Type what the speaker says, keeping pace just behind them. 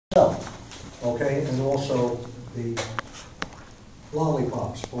Okay, and also the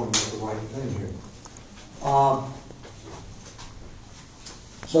lollipops pointing at the right thing here.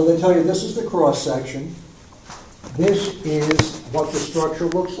 So they tell you this is the cross section. This is what the structure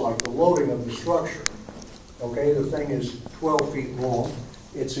looks like, the loading of the structure. Okay, the thing is 12 feet long.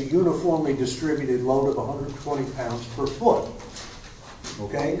 It's a uniformly distributed load of 120 pounds per foot.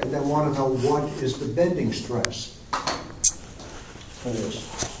 Okay, and they want to know what is the bending stress for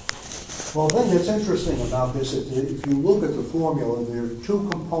this. Well, the thing that's interesting about this is that if you look at the formula, there are two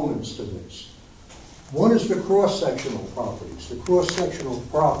components to this. One is the cross-sectional properties. The cross-sectional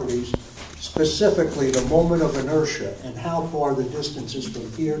properties, specifically the moment of inertia and how far the distance is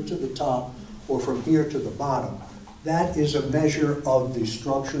from here to the top or from here to the bottom. That is a measure of the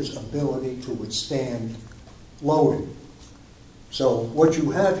structure's ability to withstand loading. So what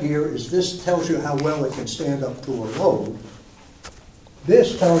you have here is this tells you how well it can stand up to a load.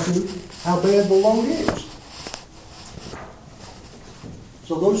 This tells you how bad the load is.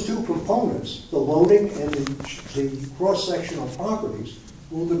 So those two components, the loading and the cross-sectional properties,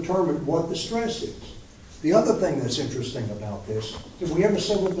 will determine what the stress is. The other thing that's interesting about this, did we ever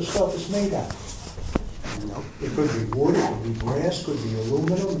say what the stuff is made out of? No. It could be wood, it could be brass, it could be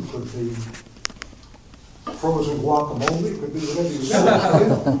aluminum, it could be frozen guacamole, it could be whatever you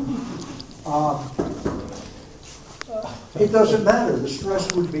want. It doesn't matter. The stress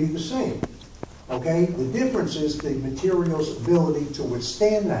would be the same. Okay? The difference is the material's ability to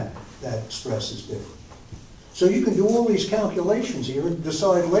withstand that stress is different. So you can do all these calculations here and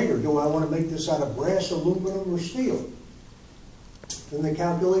decide later, do I want to make this out of brass, aluminum, or steel? And the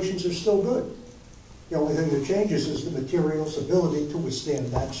calculations are still good. The only thing that changes is the material's ability to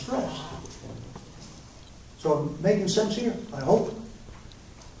withstand that stress. So I'm making sense here, I hope.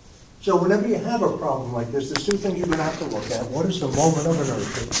 So whenever you have a problem like this, there's two things you're going to have to look at. What is the moment of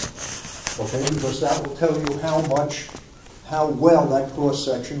inertia? Okay, because that will tell you how well that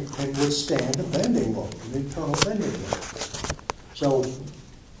cross-section can withstand a bending load, an internal bending load. So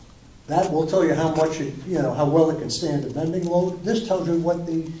that will tell you how much how well it can stand a bending load. This tells you what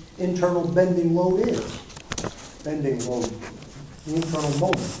the internal bending load is. Bending load, the internal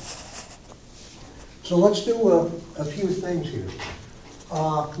moment. So let's do a few things here.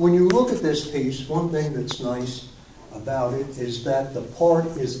 When you look at this piece, one thing that's nice about it is that the part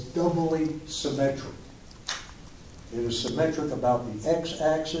is doubly symmetric. It is symmetric about the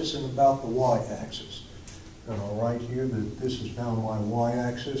x-axis and about the y-axis. And I'll write here that this is now my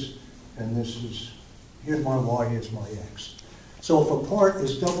y-axis, and here's my y, here's my x. So if a part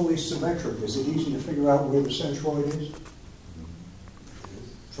is doubly symmetric, is it easy to figure out where the centroid is?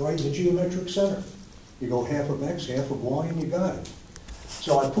 It's right in the geometric center. You go half of x, half of y, and you got it.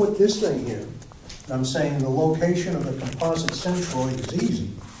 So I put this thing here. I'm saying the location of the composite centroid is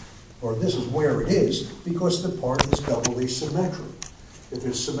easy, or this is where it is, because the part is doubly symmetric. If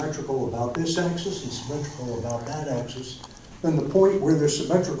it's symmetrical about this axis and symmetrical about that axis, then the point where they're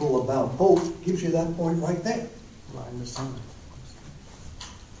symmetrical about both gives you that point right there. Right in the center.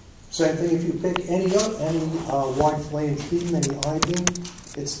 Same thing if you pick any wide flange beam, any I-beam,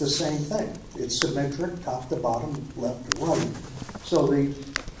 it's the same thing. It's symmetric, top to bottom, left to right. So the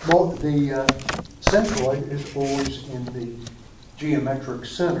centroid is always in the geometric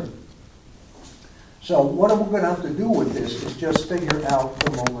center. So what we're going to have to do with this is just figure out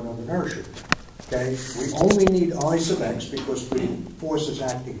the moment of inertia. Okay? We only need I sub x because the force is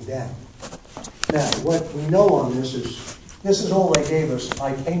acting down. Now, what we know on this is all they gave us.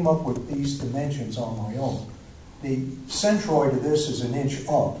 I came up with these dimensions on my own. The centroid of this is 1 inch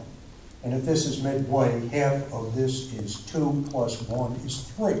up. And if this is midway, half of this is 2 plus 1 is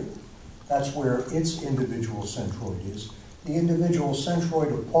 3. That's where its individual centroid is. The individual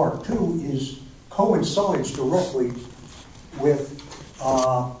centroid of part 2 coincides directly with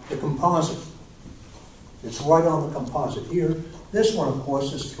the composite. It's right on the composite here. This one, of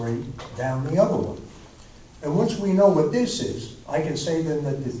course, is 3 down the other one. And once we know what this is, I can say then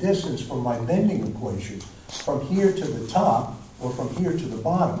that the distance from my bending equation from here to the top, or from here to the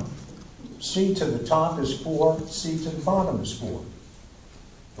bottom, C to the top is 4, C to the bottom is 4.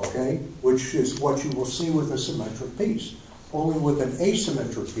 Okay? Which is what you will see with a symmetric piece. Only with an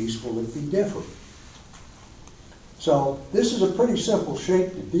asymmetric piece will it be different. So this is a pretty simple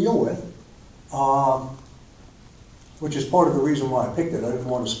shape to deal with, which is part of the reason why I picked it. I didn't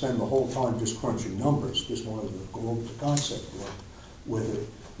want to spend the whole time just crunching numbers. Just wanted to go over the concept with it.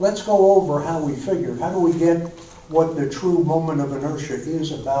 Let's go over how we figure. How do we get what the true moment of inertia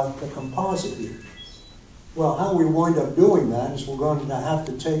is about the composite here? Well, how we wind up doing that is we're going to have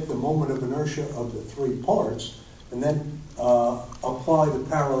to take the moment of inertia of the 3 parts and then apply the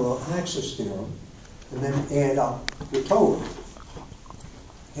parallel axis theorem and then add up the total.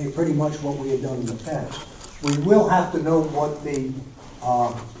 Okay, pretty much what we had done in the past. We will have to know what the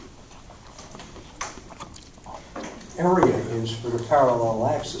area is for the parallel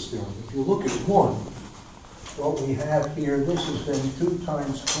axis theorem. If you look at 1, what we have here, this is then 2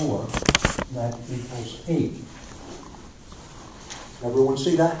 times 4, that equals 8. Everyone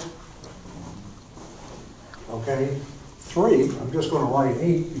see that? Okay. 3, I'm just going to write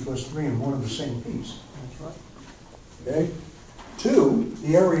 8 because 3 and 1 are the same piece. That's right. Okay. 2,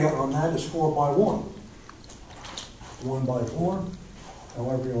 the area on that is 4 by 1. 1 by 4,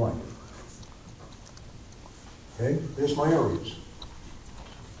 however you like it. Okay, there's my areas.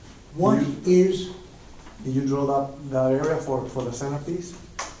 What is... Did you draw that area for the centerpiece?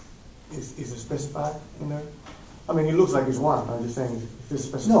 Is it specified in there? I mean, it looks like it's 1. I'm just saying, if it's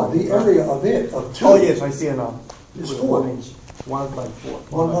specified. No, the area of it, of 2. Oh, yes, I see it now. It's 4 4 inch. 1 by 4.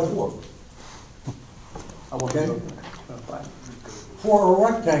 1 by 4. I want Okay. to For a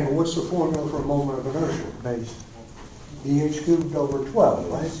rectangle, what's the formula for a moment of inertia? base. VH cubed over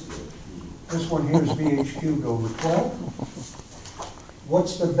 12, right? This one here is VH cubed over 12.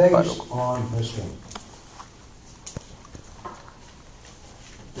 What's the base on this one?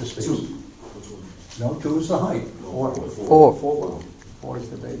 This base. 2. No, 2 is the height. 4. 4 4 is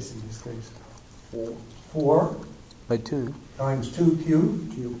the base in this case. 4 4 by 2. times 2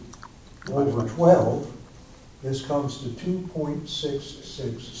 cubed cube. over 12. This comes to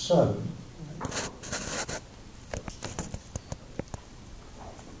 2.667.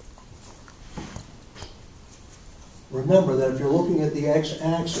 Remember that if you're looking at the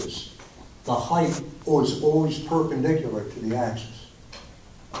x-axis, the height is always perpendicular to the axis.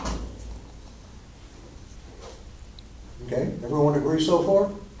 Okay, everyone agree so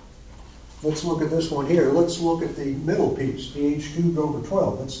far? Let's look at this one here. Let's look at the middle piece, VH cubed over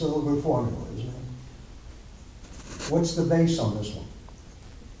 12. That's still a good formula, isn't it? What's the base on this one?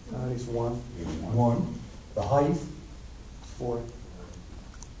 Is 1. 1. The height? 4.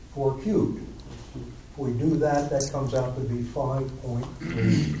 4 cubed. If we do that, that comes out to be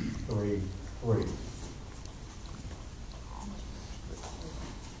 5.333.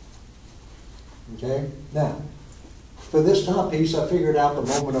 Okay? Now, for this top piece, I figured out the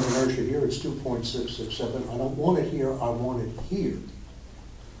moment of inertia here. It's 2.667. I don't want it here. I want it here.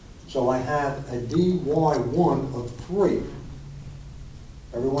 So I have a dy1 of 3.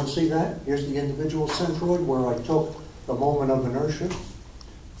 Everyone see that? Here's the individual centroid where I took the moment of inertia.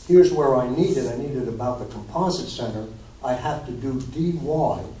 Here's where I need it. I need it about the composite center. I have to do dy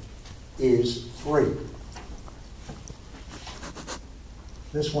is 3.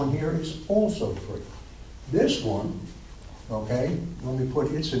 This one here is also 3. This one, okay, let me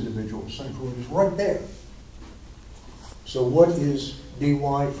put its individual centroid, is right there. So what is dy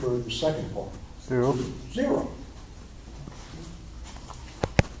for the second part? 0. 0.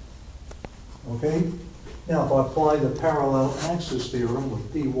 Okay? Now, if I apply the parallel axis theorem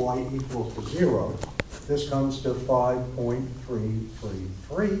with dy equals to 0, this comes to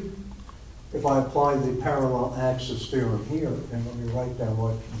 5.333. If I apply the parallel axis theorem here, and let me write down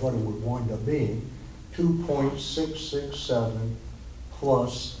what it would wind up being, 2.667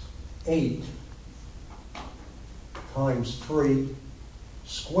 plus 8 times 3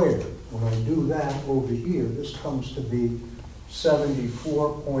 squared. When I do that over here, this comes to be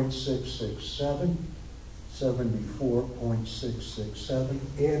 74.667. 74.667.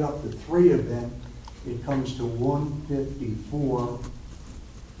 Add up the 3 of them, it comes to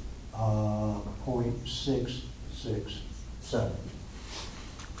 154.667.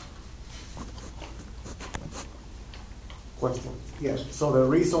 Question. Yes. So the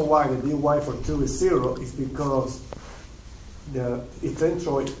reason why the dy for 2 is 0 is because its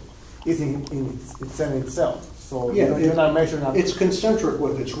centroid is in itself. So Yeah, you're not measuring up. It's concentric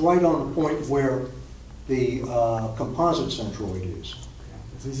with it. It's right on the point where the composite centroid is.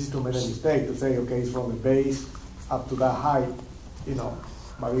 It's easy to make a mistake to say, okay, it's from the base up to that height,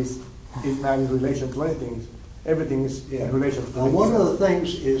 but it's not in relation to anything. Everything is in relation to Now, one of the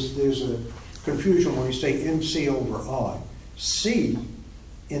things is there's a confusion when you say MC over I. C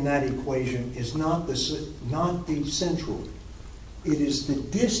in that equation is not the centroid. It is the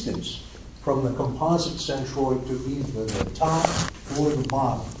distance from the composite centroid to either the top or the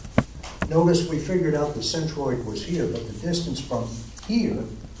bottom. Notice we figured out the centroid was here, but the distance from here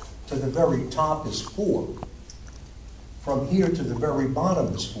to the very top is 4. From here to the very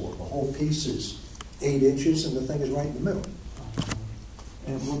bottom is 4. The whole piece is 8 inches, and the thing is right in the middle.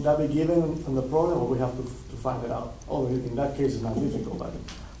 And would that be given in the program, or we have to find it out? Oh, in that case, it's not difficult.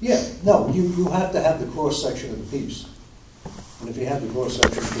 Yeah, no, you have to have the cross section of the piece. And if you have the cross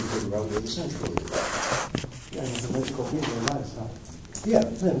section, you can figure out where the central is. Yeah, and the symmetrical piece is nice, huh? Yeah,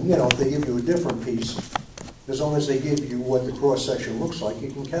 and, you know, if they give you a different piece, as long as they give you what the cross section looks like, you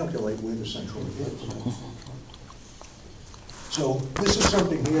can calculate where the central is. So this is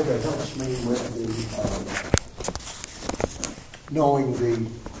something here that helps me with the, knowing the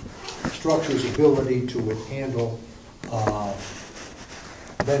structure's ability to handle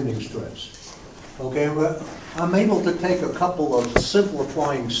bending stress. Okay, but I'm able to take a couple of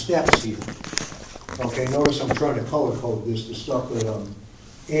simplifying steps here. Okay, notice I'm trying to color code this, the stuff that I'm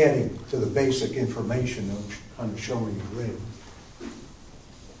adding to the basic information I'm kind of showing you red.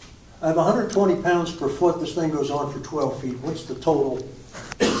 I have 120 pounds per foot. This thing goes on for 12 feet. What's the total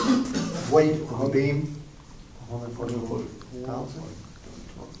weight of the beam? 140,000.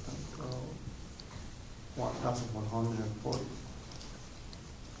 1,140.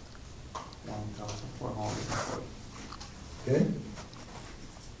 1,440. Okay?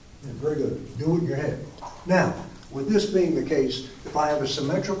 Yeah, very good. Do it in your head. Now, with this being the case, if I have a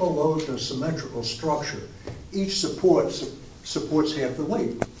symmetrical load and a symmetrical structure, each support supports half the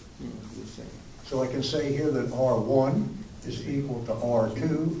weight. So I can say here that R1 is equal to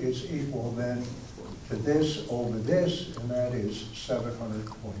R2. It's equal then to this over this, and that is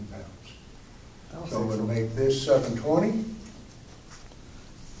 720 pounds. So I'm going to make this 720,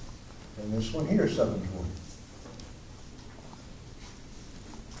 and this one here 720.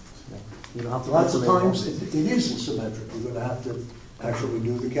 You don't have to Lots of calculate times it isn't symmetric. You're going to have to actually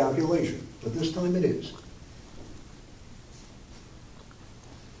do the calculation, but this time it is.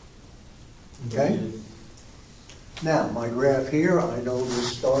 Okay? Now, my graph here, I know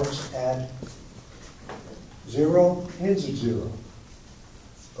this starts at 0, ends at 0.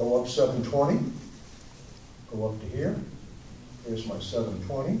 Go up 720, go up to here. Here's my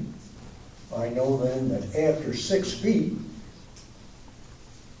 720. I know then that after 6 feet,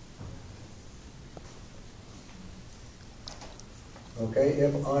 okay,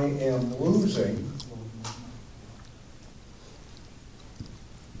 if I am losing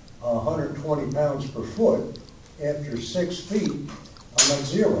 120 pounds per foot, after 6 feet, I'm at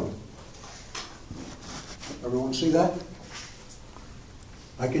 0. Everyone see that?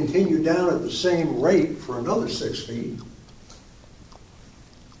 I continue down at the same rate for another 6 feet.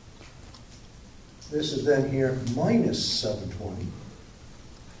 This is then here minus 720.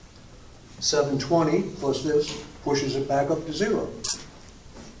 720 plus this pushes it back up to 0.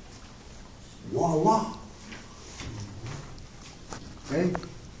 Voila! Okay,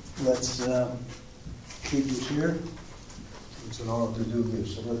 let's keep this here. It's an honor to do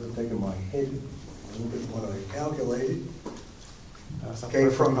this. So let's take in my head and look at what I calculated. Okay,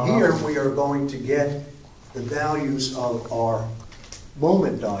 from here we are going to get the values of our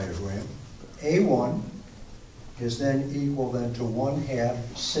moment diagram. A1 is then equal then to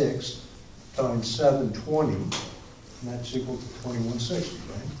 1/2 6 times 720, and that's equal to 2160,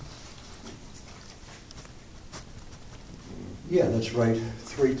 right? Yeah, that's right.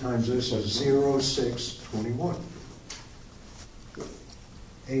 3 times this is 0, 6, 21.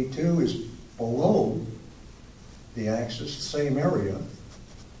 A2 is below the axis, same area,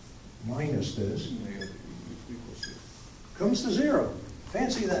 minus this, comes to 0.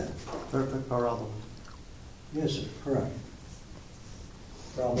 Fancy that. Perfect parallel. Yes, sir, correct.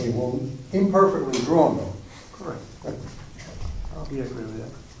 Probably will imperfectly drawn though. Correct. I'll be agree with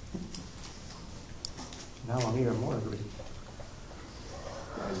that. Now I'm even more agree.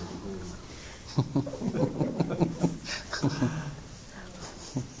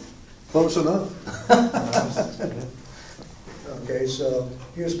 Close enough? Okay, so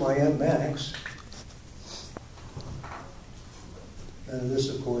here's my M max. And this,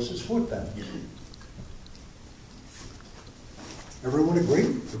 of course, is foot pounds. Everyone agree?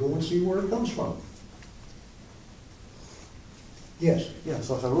 Everyone see where it comes from? Yes? Yeah,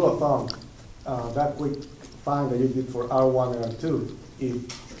 so as a rule of thumb, that quick find that you did for R1 and R2,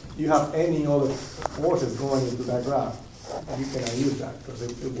 if you have any other forces going into that graph, you cannot use that because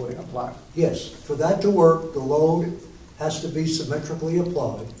it wouldn't apply. Yes. For that to work, the load has to be symmetrically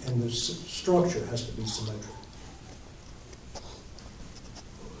applied and the structure has to be symmetrical.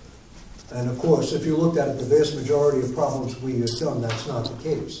 And of course, if you looked at it, the vast majority of problems we have done, that's not the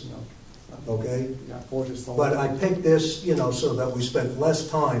case. No. Okay? Yeah, forces from But I picked this, you know, so that we spent less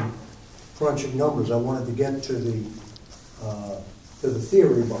time crunching numbers. I wanted to get to the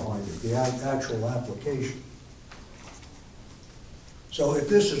theory behind it, the actual application. So if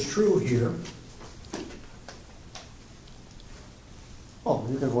this is true here, Oh,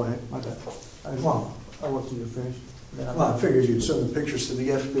 you can go ahead. My bad. Well, I want you to finish. well, I figured you'd send the pictures to the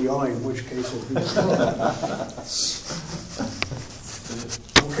FBI, in which case it'd be.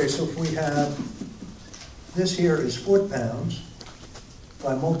 Okay, so if we have, this here is foot-pounds, if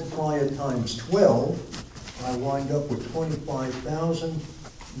I multiply it times 12, I wind up with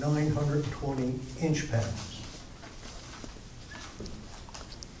 25,920 inch-pounds.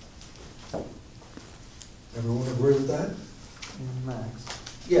 Everyone agree with that? Max.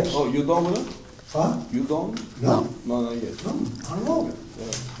 Yes. Oh, you going with it? Huh? You going? No. No, not yet. No, I don't know.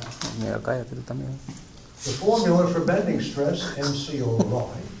 Mira, cállate tú también. The formula for bending stress, MC over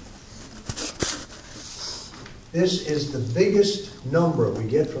I. This is the biggest number we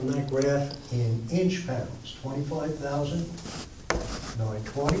get from that graph in inch-pounds,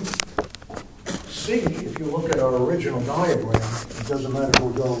 25,920. C, if you look at our original diagram, it doesn't matter if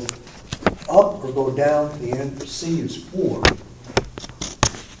we go up or go down, the end, C is 4.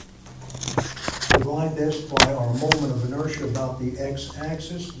 Divide this by our moment of inertia about the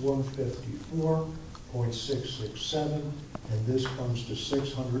x-axis, 154.667, and this comes to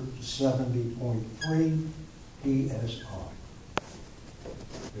 670.3 PSI.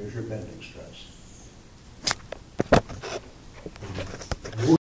 There's your bending stress.